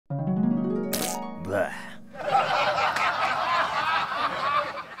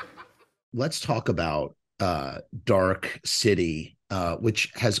Let's talk about Dark City,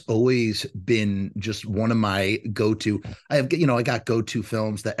 which has always been just one of my go-to. I got go-to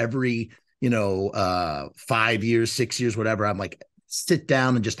films that every, 5 years, 6 years, whatever, I'm like, sit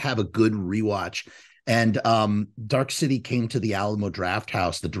down and just have a good rewatch. And Dark City came to the Alamo Draft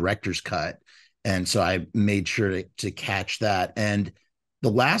House, the director's cut. And so I made sure to catch that. And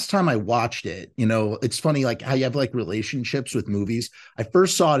the last time I watched it, it's funny, like how you have like relationships with movies. I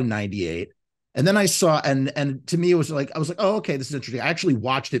first saw it in 98. And then I saw, and to me, it was like, I was like, oh, okay, this is interesting. I actually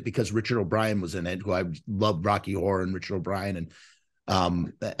watched it because Richard O'Brien was in it, who I love Rocky Horror and Richard O'Brien. And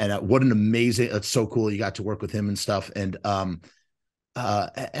what an amazing, it's so cool. You got to work with him and stuff. And every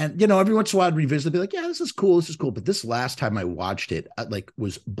once in a while I'd revisit, be like, yeah, this is cool. This is cool. But this last time I watched it, I like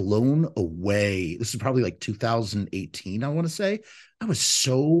was blown away. This is probably like 2018, I want to say. I was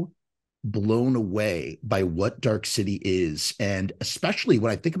so blown away by what Dark City is. And especially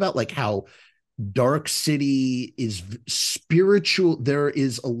when I think about like how Dark City is spiritual. There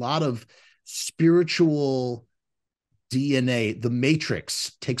is a lot of spiritual DNA. The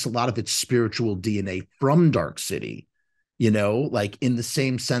Matrix takes a lot of its spiritual DNA from Dark City, like in the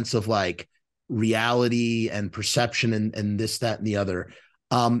same sense of like reality and perception and this, that, and the other.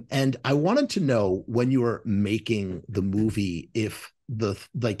 And I wanted to know when you were making the movie, if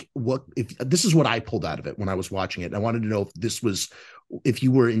this is what I pulled out of it when I was watching it. And I wanted to know if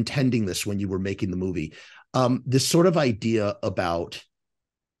you were intending this when you were making the movie, this sort of idea about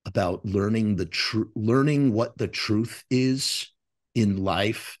learning what the truth is in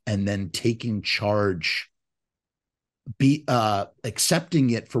life, and then taking charge, accepting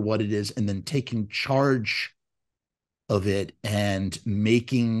it for what it is, and then taking charge of it and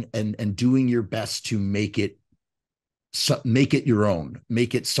making and doing your best to make it your own,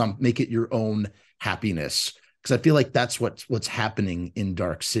 make it your own happiness. Because I feel like that's what's happening in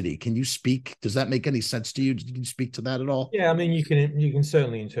Dark City. Can you speak? Does that make any sense to you? Did you speak to that at all? Yeah, I mean, you can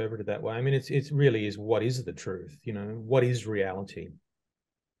certainly interpret it that way. I mean, it's really is, what is the truth? What is reality?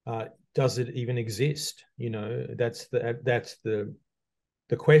 Does it even exist? That's the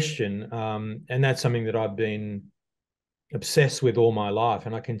question, and that's something that I've been obsessed with all my life,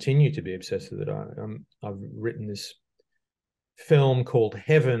 and I continue to be obsessed with it. I've written this film called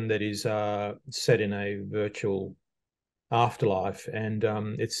Heaven that is set in a virtual afterlife, and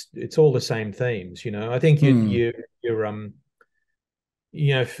it's all the same themes. I think you're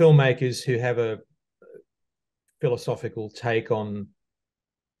filmmakers who have a philosophical take on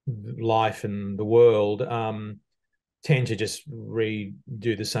life and the world tend to just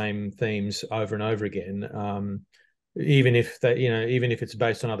redo the same themes over and over again, even if it's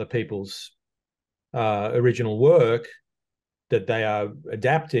based on other people's original work that they are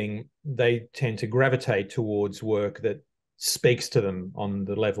adapting. They tend to gravitate towards work that speaks to them on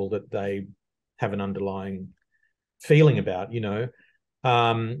the level that they have an underlying feeling about. I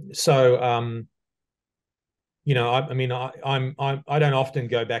don't often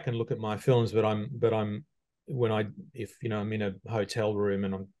go back and look at my films, but I'm in a hotel room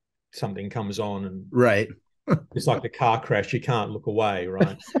and something comes on, and right, it's like the car crash, you can't look away,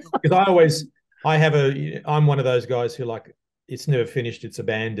 right? Because I'm one of those guys who, like, it's never finished, it's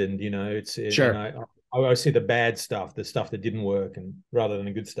abandoned. Sure. I always see the bad stuff, the stuff that didn't work, and rather than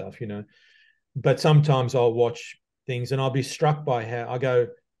the good stuff. But sometimes I'll watch things and I'll be struck by how I go,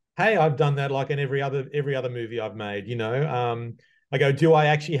 hey, I've done that like in every other movie I've made. I go, do I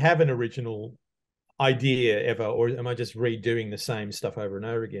actually have an original idea ever, or am I just redoing the same stuff over and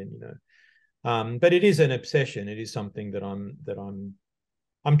over again? But it is an obsession. It is something that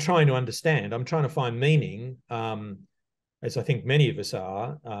I'm trying to understand. I'm trying to find meaning, as I think many of us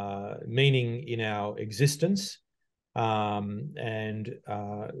are, meaning in our existence. That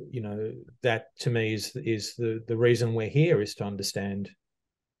to me is the reason we're here, is to understand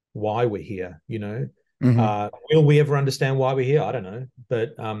why we're here. Mm-hmm. Will we ever understand why we're here? I don't know,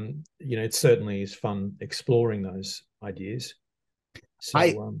 but it certainly is fun exploring those ideas.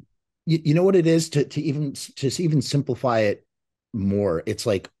 So you know what it is, to even simplify it more. It's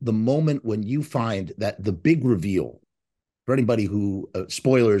like the moment when you find that the big reveal, for anybody who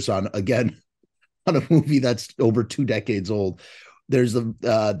spoilers on, again, on a movie that's over 2 decades old. There's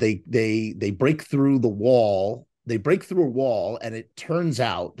they break through the wall. They break through a wall, and it turns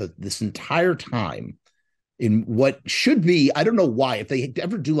out that this entire time, in what should be, I don't know why, if they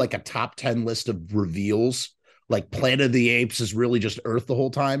ever do like a top 10 list of reveals, like Planet of the Apes is really just Earth the whole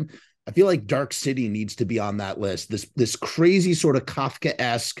time. I feel like Dark City needs to be on that list. This crazy sort of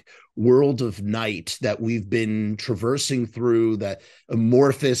Kafka-esque world of night that we've been traversing through, that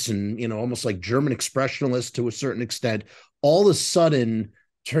amorphous and, you know, almost like German expressionist to a certain extent, all of a sudden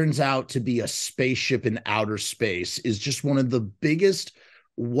turns out to be a spaceship in outer space, is just one of the biggest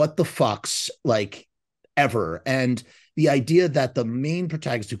what the fucks like ever. And the idea that the main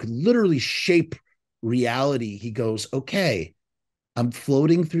protagonist, who could literally shape reality, he goes, okay, I'm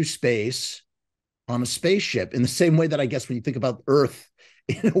floating through space on a spaceship, in the same way that I guess when you think about Earth,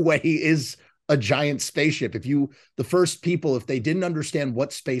 in a way, is a giant spaceship. The first people, if they didn't understand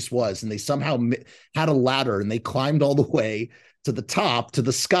what space was and they somehow had a ladder and they climbed all the way to the top, to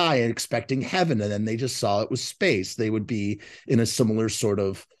the sky, and expecting heaven, and then they just saw it was space, they would be in a similar sort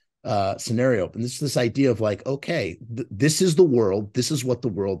of scenario. And this idea of like, okay, this is the world, this is what the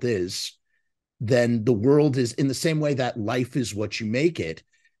world is. Then the world is, in the same way that life is what you make it,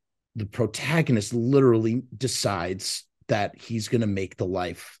 the protagonist literally decides that he's going to make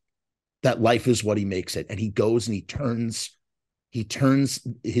that life is what he makes it. And he goes and he turns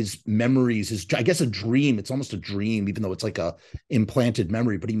his memories, I guess a dream, it's almost a dream, even though it's like a implanted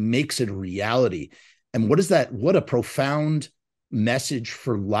memory, but he makes it a reality. And what a profound message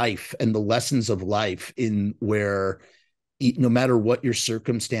for life and the lessons of life, in where no matter what your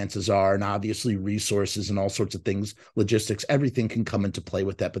circumstances are, and obviously resources and all sorts of things, logistics, everything can come into play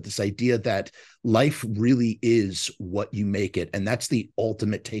with that. But this idea that life really is what you make it. And that's the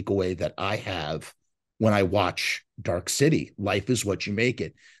ultimate takeaway that I have when I watch Dark City. Life is what you make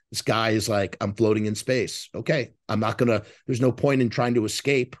it. This guy is like, I'm floating in space. Okay, there's no point in trying to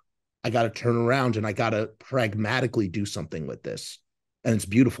escape. I got to turn around and I got to pragmatically do something with this. And it's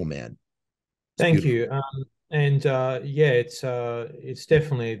beautiful, man. Thank you. It's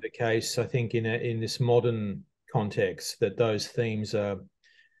definitely the case, I think, in this modern context, that those themes are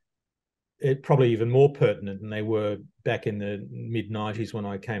probably even more pertinent than they were back in the mid-90s when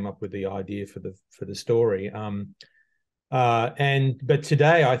I came up with the idea for the story. But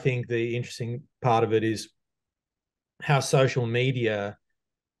today, I think the interesting part of it is how social media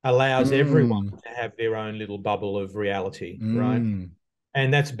allows everyone to have their own little bubble of reality, right?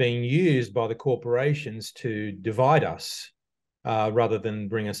 And that's being used by the corporations to divide us rather than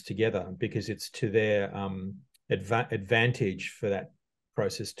bring us together, because it's to their advantage for that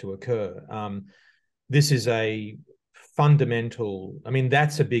process to occur. This is a fundamental, I mean,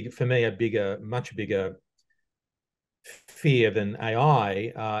 that's much bigger fear than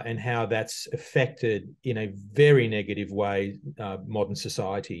AI, and how that's affected in a very negative way modern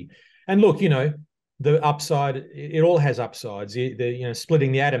society. And look, the upside, it all has upsides.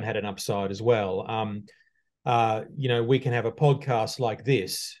 Splitting the atom had an upside as well. We can have a podcast like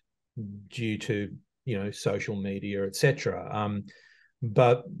this due to, social media, etc.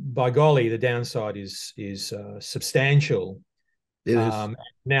 But by golly, the downside is substantial. It is.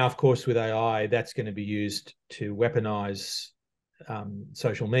 Now, of course, with AI, that's going to be used to weaponize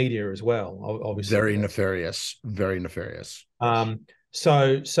social media as well. Obviously, very nefarious.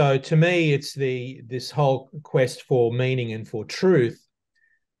 So to me, it's this whole quest for meaning and for truth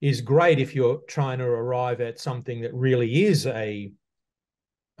is great if you're trying to arrive at something that really is a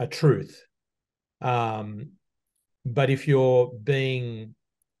truth. But if you're being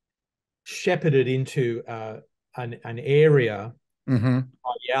shepherded into an area by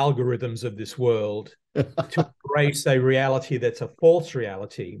the algorithms of this world to embrace a reality that's a false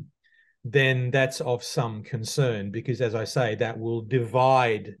reality, then that's of some concern, because, as I say, that will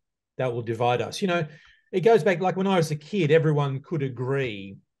divide us. It goes back, like when I was a kid, everyone could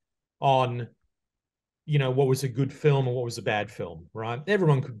agree on, what was a good film and what was a bad film, right?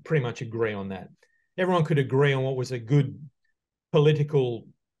 Everyone could pretty much agree on that. Everyone could agree on what was a good political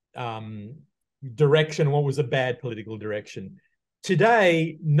direction and what was a bad political direction.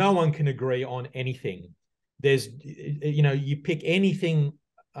 Today, no one can agree on anything. There's, you pick anything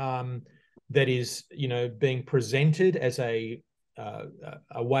that is, being presented as a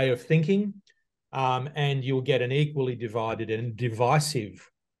way of thinking, and you'll get an equally divided and divisive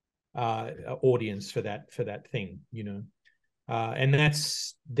audience for that thing, and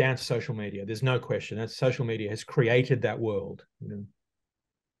that's down to social media. There's no question that social media has created that world.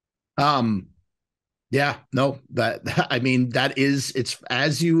 Yeah, no, I mean, it's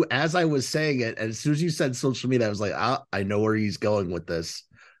as I was saying it, and as soon as you said social media, I was like, I know where he's going with this.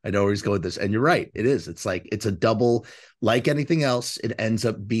 And you're right. It is. It's like, it's a double, like anything else, it ends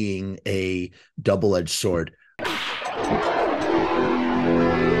up being a double-edged sword.